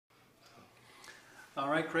All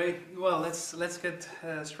right, great. Well, let's get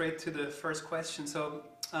straight to the first question. So,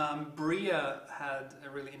 Bria had a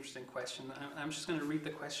really interesting question. I'm just going to read the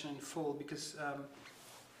question in full because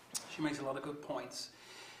she makes a lot of good points.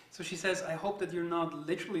 So she says, I hope that you're not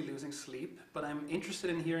literally losing sleep, but I'm interested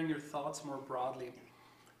in hearing your thoughts more broadly.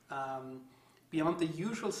 Beyond the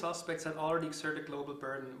usual suspects that already exert a global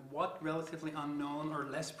burden, what relatively unknown or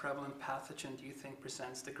less prevalent pathogen do you think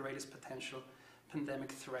presents the greatest potential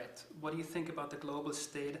pandemic threat? What do you think about the global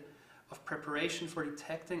state of preparation for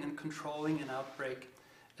detecting and controlling an outbreak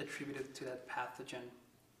attributed to that pathogen?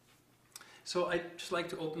 So I'd just like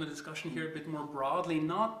to open the discussion here a bit more broadly,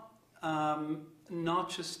 not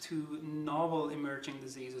just to novel emerging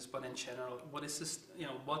diseases, but in general. What is this,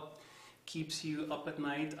 what keeps you up at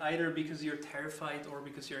night, either because you're terrified or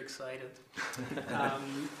because you're excited?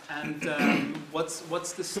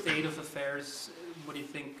 What's the state of affairs? What do you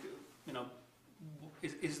think,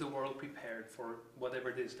 is the world prepared for whatever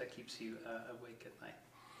it is that keeps you awake at night?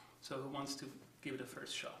 So who wants to give it a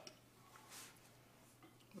first shot?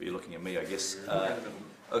 Well, you're looking at me, I guess.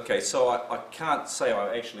 Okay, so I can't say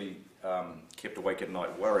I actually kept awake at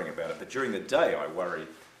night worrying about it, but during the day I worry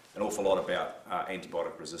an awful lot about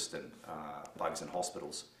antibiotic-resistant bugs in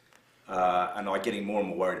hospitals, and I'm getting more and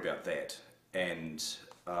more worried about that. And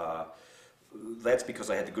that's because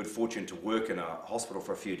I had the good fortune to work in a hospital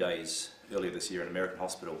for a few days earlier this year, an American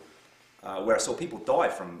hospital, where I saw people die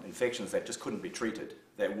from infections that just couldn't be treated,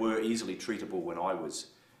 that were easily treatable when I was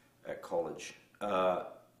at college.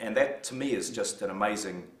 And that, to me, is just an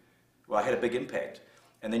amazing, well, it had a big impact.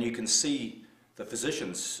 And then you can see the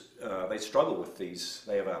physicians, they struggle with these.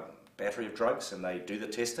 They have a battery of drugs and they do the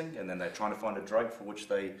testing, and then they're trying to find a drug for which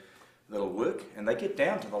that'll work, and they get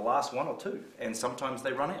down to the last one or two, and sometimes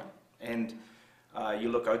they run out. And you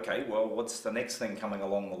look, okay, well, what's the next thing coming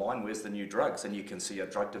along the line? Where's the new drugs? And you can see a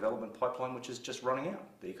drug development pipeline which is just running out.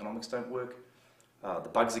 The economics don't work. The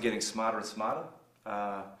bugs are getting smarter and smarter.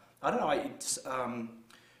 I don't know, it's,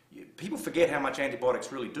 people forget how much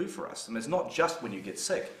antibiotics really do for us. And it's not just when you get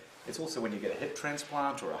sick. It's also when you get a hip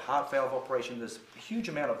transplant or a heart valve operation. There's a huge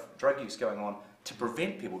amount of drug use going on to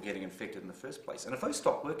prevent people getting infected in the first place. And if those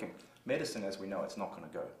stop working, medicine, as we know, it's not going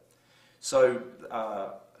to go. So,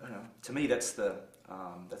 to me, that's the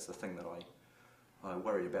thing that I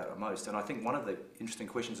worry about most. And I think one of the interesting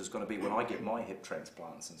questions is going to be when I get my hip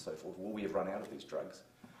transplants and so forth, will we have run out of these drugs?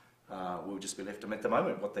 We'll just be left. At the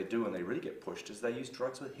moment, what they do when they really get pushed is they use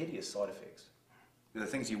drugs with hideous side effects. They're the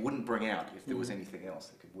things you wouldn't bring out if there was anything else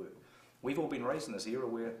that could work. We've all been raised in this era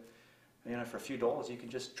where, for a few dollars you can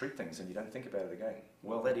just treat things and you don't think about it again.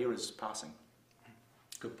 Well, that era is passing.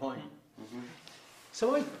 Good point.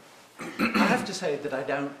 So I have to say that I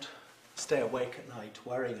don't stay awake at night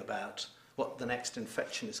worrying about what the next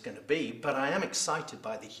infection is going to be, but I am excited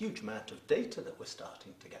by the huge amount of data that we're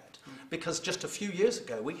starting to get, because just a few years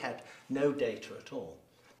ago we had no data at all.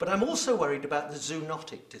 But I'm also worried about the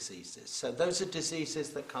zoonotic diseases. So those are diseases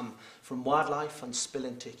that come from wildlife and spill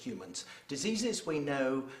into humans. Diseases we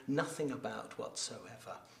know nothing about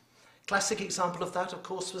whatsoever. Classic example of that, of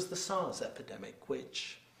course, was the SARS epidemic,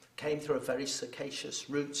 which came through a very circaceous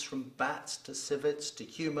routes from bats to civets to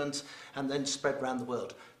humans and then spread around the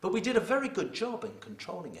world. But we did a very good job in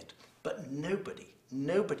controlling it. But nobody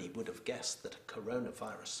would have guessed that a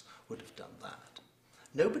coronavirus would have done that.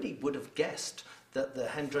 Nobody would have guessed that the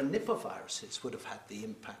Hendra Nipah viruses would have had the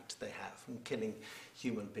impact they have in killing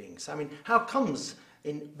human beings. I mean, how comes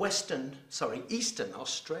in Eastern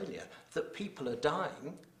Australia that people are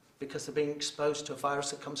dying because they're being exposed to a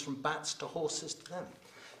virus that comes from bats to horses to them?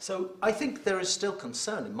 So I think there is still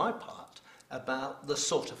concern in my part about the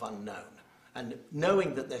sort of unknown and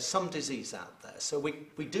knowing that there's some disease out there. So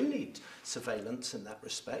we do need surveillance in that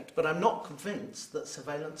respect, but I'm not convinced that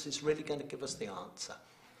surveillance is really going to give us the answer.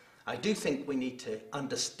 I do think we need to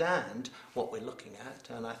understand what we're looking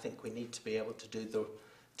at, and I think we need to be able to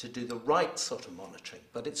do the right sort of monitoring,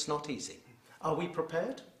 but it's not easy. Are we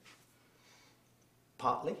prepared?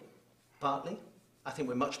 Partly. I think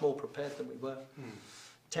we're much more prepared than we were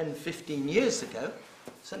 10, 15 years ago.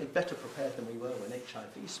 Certainly better prepared than we were when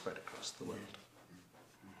HIV spread across the world.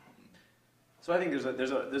 So I think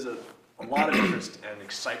there's a lot of interest and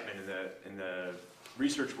excitement in the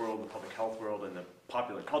research world, the public health world, and the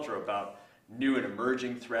popular culture about new and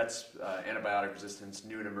emerging threats, antibiotic resistance,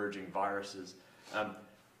 new and emerging viruses.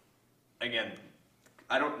 Again,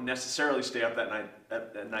 I don't necessarily stay up at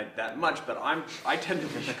night that much, but I tend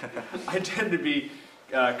to be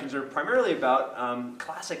concerned primarily about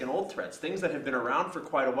classic and old threats, things that have been around for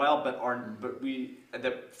quite a while,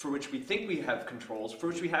 for which we think we have controls, for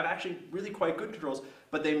which we have actually really quite good controls,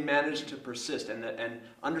 but they manage to persist. And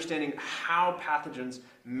understanding how pathogens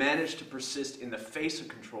manage to persist in the face of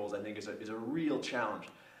controls, I think, is a real challenge.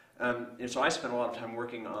 And so I spent a lot of time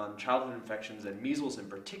working on childhood infections and measles in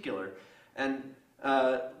particular, and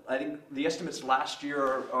I think the estimates last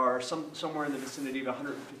year are somewhere in the vicinity of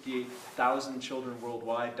 158,000 children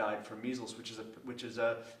worldwide died from measles, which is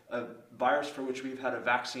a virus for which we've had a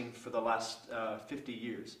vaccine for the last 50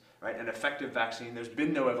 years, right? An effective vaccine. There's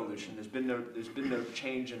been no evolution. There's been no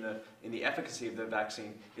change in the efficacy of the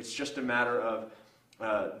vaccine. It's just a matter of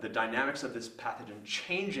the dynamics of this pathogen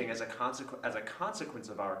changing as a consequence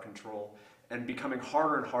of our control and becoming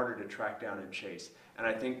harder and harder to track down and chase. And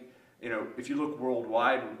I think, if you look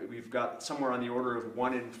worldwide, we've got somewhere on the order of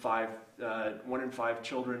 1 in 5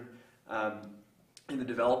 children in the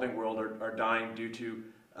developing world are dying due to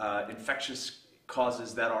infectious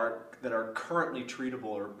causes that are currently treatable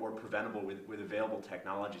or preventable with available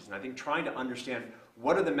technologies. And I think trying to understand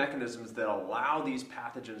what are the mechanisms that allow these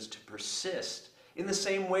pathogens to persist in the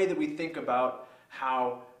same way that we think about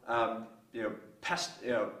how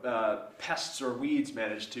pests or weeds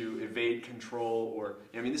manage to evade control, or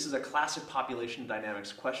this is a classic population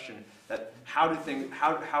dynamics question. That how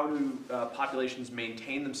do populations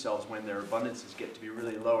maintain themselves when their abundances get to be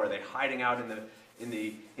really low? Are they hiding out in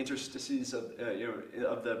the interstices of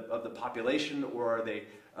the population, or are they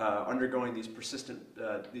undergoing these persistent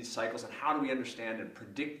these cycles? And how do we understand and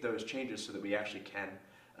predict those changes so that we actually can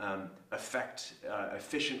affect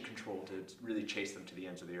efficient control to really chase them to the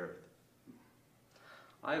ends of the earth?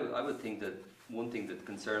 I would think that one thing that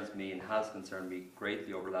concerns me and has concerned me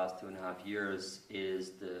greatly over the last 2.5 years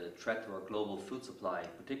is the threat to our global food supply,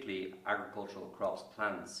 particularly agricultural crops,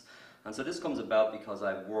 plants. And so this comes about because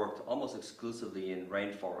I've worked almost exclusively in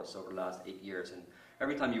rainforests over the last 8 years. And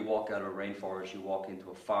every time you walk out of a rainforest, you walk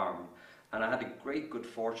into a farm. And I had the great good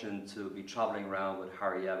fortune to be traveling around with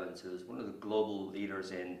Harry Evans, who's one of the global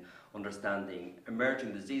leaders in understanding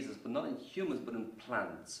emerging diseases, but not in humans, but in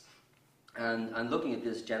plants. And looking at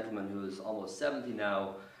this gentleman who is almost 70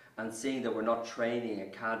 now, and seeing that we're not training a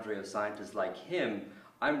cadre of scientists like him,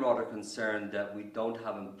 I'm rather concerned that we don't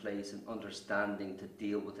have in place an understanding to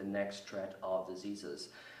deal with the next threat of diseases.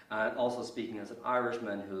 And also speaking as an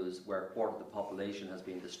Irishman where a quarter of the population has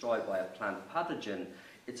been destroyed by a plant pathogen,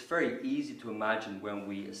 it's very easy to imagine when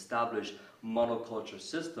we establish monoculture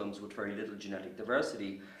systems with very little genetic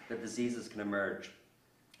diversity that diseases can emerge.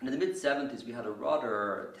 And in the mid-70s, we had a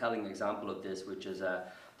rather telling example of this, which is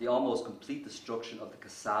the almost complete destruction of the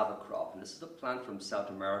cassava crop. And this is a plant from South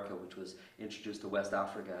America, which was introduced to West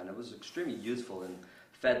Africa, and it was extremely useful and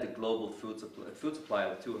fed the global food supply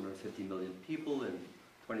of 250 million people in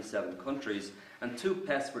 27 countries. And 2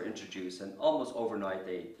 pests were introduced, and almost overnight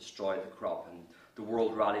they destroyed the crop. And the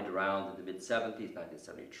world rallied around in the mid-70s,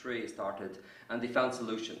 1973 started, and they found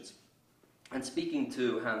solutions. And speaking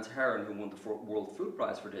to Hans Herren, who won the World Food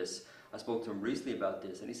Prize for this, I spoke to him recently about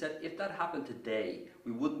this, and he said if that happened today,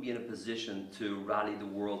 we wouldn't be in a position to rally the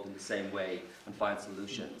world in the same way and find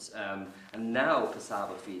solutions. And now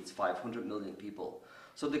cassava feeds 500 million people.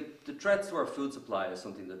 So the threats to our food supply is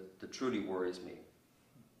something that truly worries me.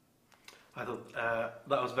 I thought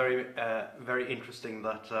that was very interesting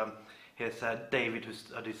that he said David, who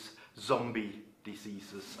studies zombie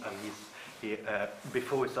diseases, and he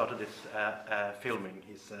before we started this filming,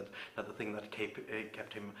 he said that the thing that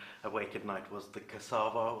kept him awake at night was the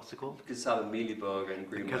cassava, what's it called? Cassava mealybug and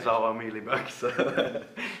green cassava mealybug.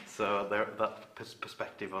 So that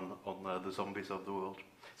perspective on the zombies of the world.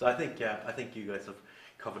 So I think you guys have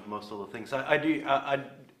covered most of the things. I do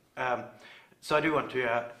want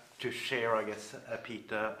to share, I guess,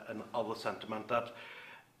 Peter, another sentiment that.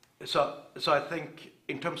 So I think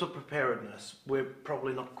in terms of preparedness, we're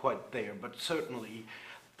probably not quite there, but certainly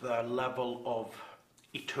the level of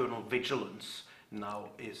eternal vigilance now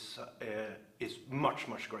is much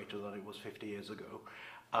greater than it was 50 years ago,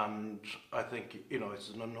 and I think it's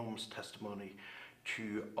an enormous testimony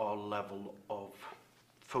to our level of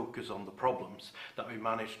focus on the problems that we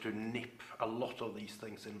managed to nip a lot of these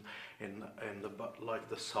things in the like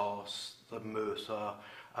the SARS, the MRSA,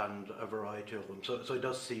 and a variety of them. So it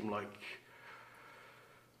does seem like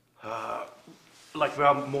we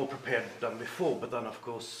are more prepared than before. But then, of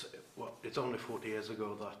course, it's only 40 years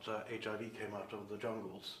ago that HIV came out of the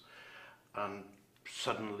jungles and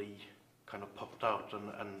suddenly kind of popped out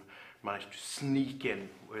and managed to sneak in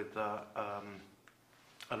with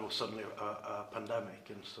and was suddenly a pandemic.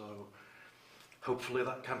 And so hopefully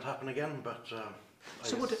that can't happen again. But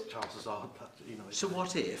So what if, chances are that, so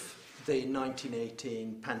what if the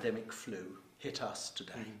 1918 pandemic flu hit us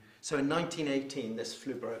today? So in 1918, this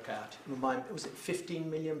flu broke out. Was it 15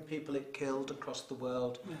 million people it killed across the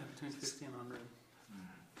world? Yeah, between 50 and 100.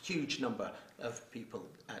 Huge number of people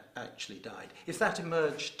actually died. If that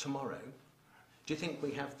emerged tomorrow, do you think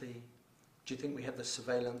we have the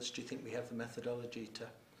surveillance? Do you think we have the methodology to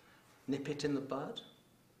nip it in the bud?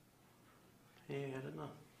 Yeah, I don't know.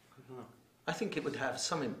 I think it would have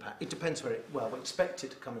some impact. It depends where we expect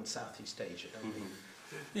it to come in Southeast Asia, don't we?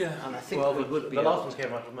 Yeah. And I think Well, we would be the able last one to-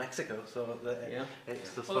 came out of Mexico, so it's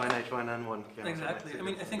the Well, swine H1N1 came Exactly. out of Mexico. I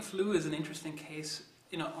mean, I think flu is an interesting case.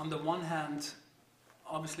 On the one hand,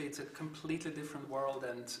 obviously it's a completely different world,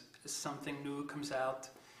 and something new comes out.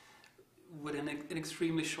 Within an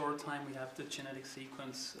extremely short time, we have the genetic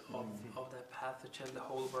sequence of that pathogen. The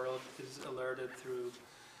whole world is alerted through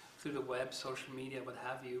the web, social media, what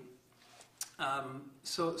have you.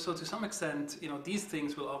 So to some extent, these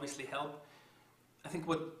things will obviously help. I think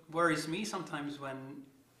what worries me sometimes when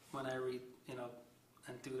I read,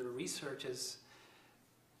 and do the research is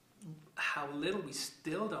how little we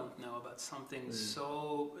still don't know about something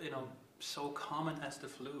so common as the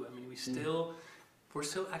flu. I mean, we're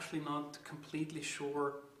still actually not completely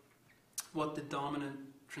sure what the dominant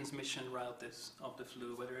transmission route is of the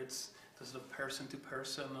flu, whether it's the sort of person to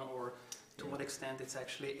person or to what extent it's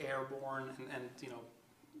actually airborne and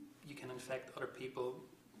you can infect other people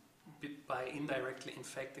by indirectly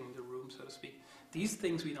infecting the room, so to speak. These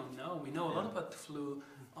things we don't know. We know a lot about the flu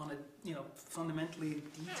on a fundamentally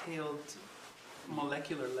detailed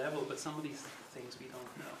molecular level, but some of these things we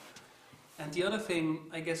don't know. And the other thing,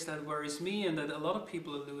 I guess, that worries me and that a lot of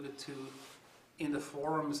people alluded to in the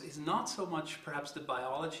forums is not so much perhaps the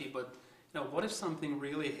biology, but what if something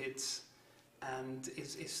really hits and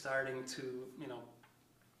is starting to,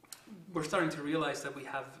 we're starting to realize that we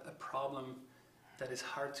have a problem that is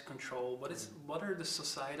hard to control. What are the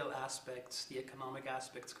societal aspects, the economic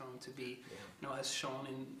aspects going to be? As shown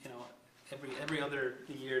in every other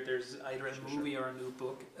year, there's either a movie or a new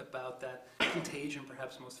book about that. Contagion,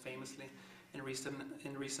 perhaps most famously, in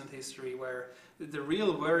recent history, where the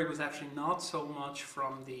real worry was actually not so much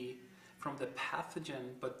from the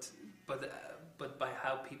pathogen, but by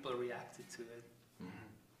how people reacted to it.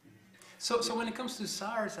 So when it comes to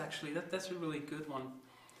SARS, actually, that's a really good one.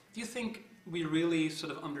 Do you think we really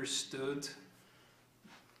sort of understood?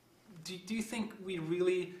 Do you think we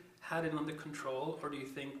really had it under control, or do you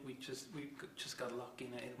think we just got lucky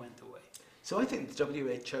and it went away? So I think the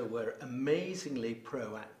WHO were amazingly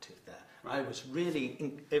proactive there. Right.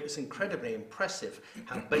 It was incredibly impressive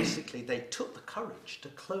how basically they took the courage to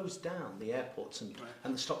close down the airports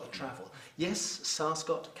and stop the travel. Yes, SARS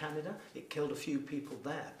got to Canada, it killed a few people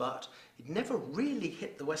there, but it never really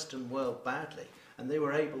hit the Western world badly, and they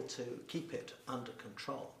were able to keep it under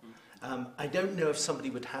control. I don't know if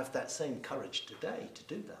somebody would have that same courage today to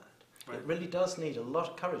do that. Right. It really does need a lot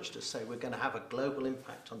of courage to say we're going to have a global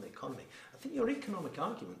impact on the economy. I think your economic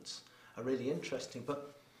arguments are really interesting,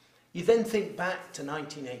 but you then think back to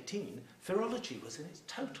 1918, virology was in its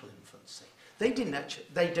total infancy. We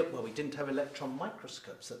didn't have electron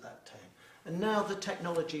microscopes at that time. And now the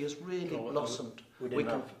technology has really blossomed. We didn't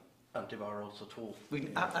have antivirals at all.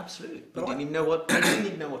 Absolutely. We didn't even know what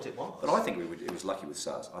it was. But I think it was lucky with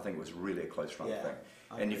SARS. I think it was really a close run thing.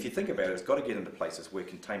 And if you think about it, it's got to get into places where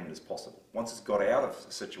containment is possible. Once it's got out of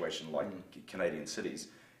a situation like Canadian cities,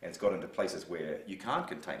 and it's got into places where you can't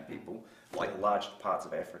contain people, like large parts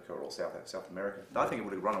of Africa or South America, I think it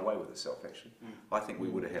would have run away with itself, actually. I think we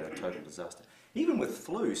would have had a total disaster. Even with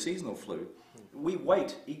flu, seasonal flu, we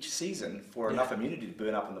wait each season for enough immunity to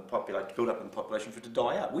build up in the population for it to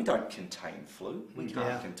die out. We don't contain flu. We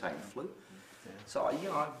can't contain flu. Yeah. So, I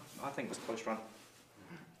think it was close run.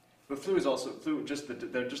 But flu is also just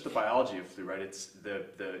the biology of flu, right? It's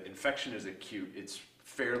the infection is acute. It's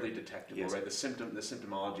fairly detectable, right? The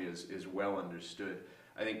symptomology is well understood.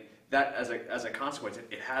 I think that as a consequence,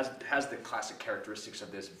 it has the classic characteristics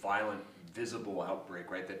of this violent, visible outbreak,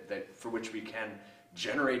 right? That for which we can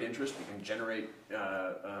generate interest, we can generate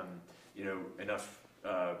enough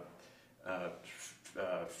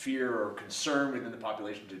fear or concern within the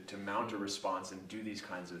population to mount a response and do these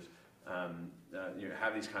kinds of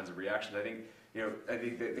have these kinds of reactions. I think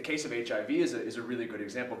the case of HIV is a really good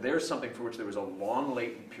example. There's something for which there was a long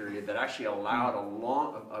latent period that actually allowed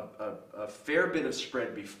a fair bit of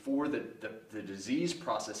spread before the disease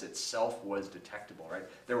process itself was detectable. Right?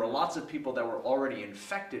 There were lots of people that were already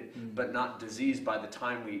infected but not diseased by the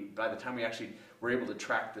time we actually were able to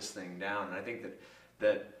track this thing down. And I think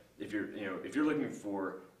that if you're looking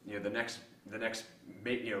for the next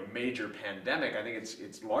major pandemic, I think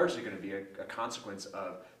it's largely going to be a consequence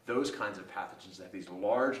of those kinds of pathogens that have these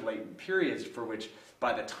large latent periods for which,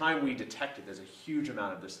 by the time we detect it, there's a huge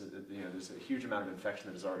amount of this, there's a huge amount of infection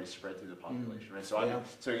that has already spread through the population, right? So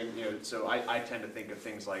I tend to think of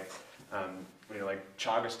things like, like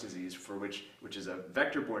Chagas disease, which is a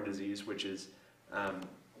vector-borne disease, which is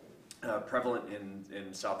prevalent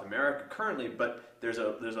in South America currently, but there's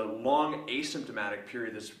a long asymptomatic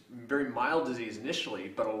period. There's very mild disease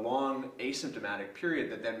initially, but a long asymptomatic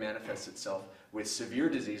period that then manifests itself with severe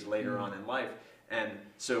disease later on in life. And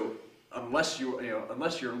so, unless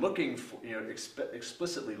you're looking for,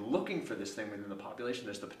 explicitly looking for this thing within the population,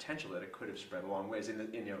 there's the potential that it could have spread a long ways in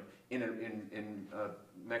a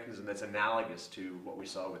mechanism that's analogous to what we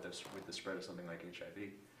saw with the spread of something like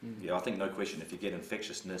HIV. Yeah, I think no question. If you get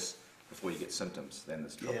infectiousness before you get symptoms, then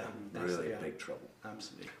there's trouble. Really big trouble.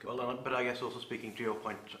 Absolutely. Well, but I guess also speaking to your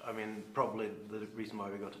point, I mean, probably the reason why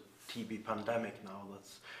we got a TB pandemic now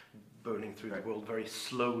that's burning through the world very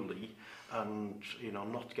slowly and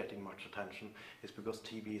not getting much attention is because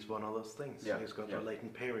TB is one of those things. It's got a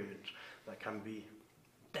latent period that can be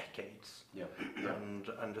decades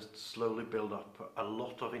and just slowly build up a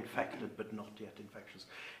lot of infected but not yet infectious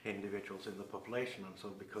individuals in the population. And so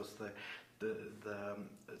because the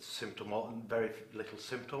very little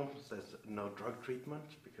symptoms, there's no drug treatment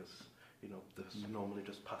because there's normally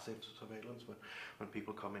just passive surveillance when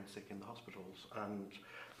people come in sick in the hospitals. And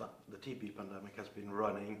the TB pandemic has been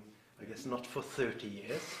running, I guess, not for 30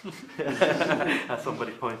 years, as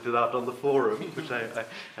somebody pointed out on the forum, which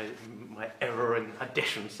my error in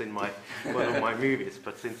additions in one of my movies,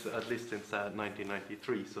 but at least since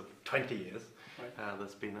 1993, so 20 years,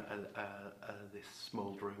 there's been this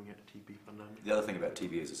smouldering TB pandemic. The other thing about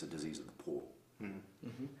TB is it's a disease of the poor.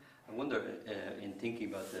 I wonder, in thinking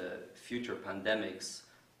about the future pandemics,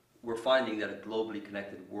 we're finding that a globally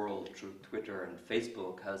connected world through Twitter and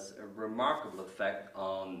Facebook has a remarkable effect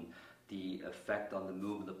on the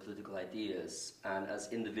movement of political ideas. And as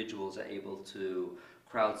individuals are able to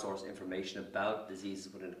crowdsource information about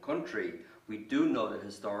diseases within a country, we do know that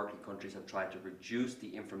historically countries have tried to reduce the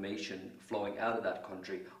information flowing out of that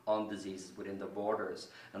country on diseases within their borders.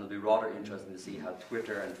 And it'll be rather interesting to see how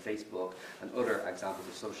Twitter and Facebook and other examples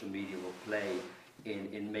of social media will play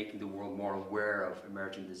in making the world more aware of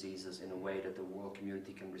emerging diseases in a way that the world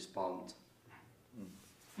community can respond.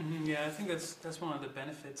 Yeah, I think that's one of the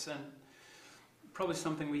benefits, and probably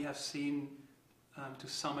something we have seen to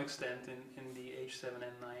some extent in the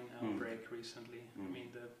H7N9 outbreak recently. I mean,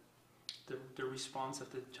 the response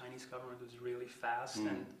of the Chinese government was really fast,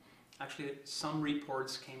 and actually some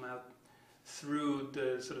reports came out through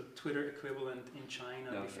the sort of Twitter equivalent in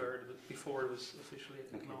China before it was officially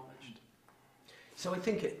acknowledged. So I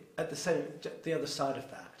think the other side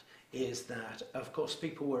of that is that, of course,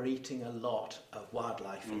 people were eating a lot of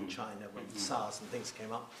wildlife in China when SARS and things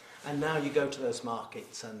came up. And now you go to those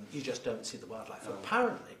markets and you just don't see the wildlife.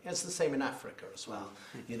 Apparently, it's the same in Africa as well.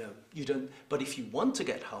 You don't. But if you want to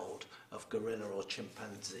get hold of gorilla or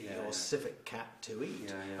chimpanzee or civet cat to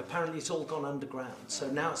eat, apparently it's all gone underground.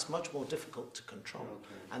 So now it's much more difficult to control.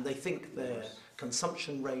 And they think their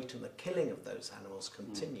consumption rate and the killing of those animals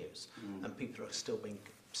continues, and people are still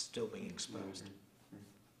being exposed.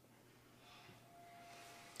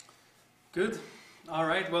 Good. All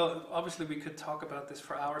right. Well, obviously we could talk about this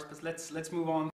for hours, but let's move on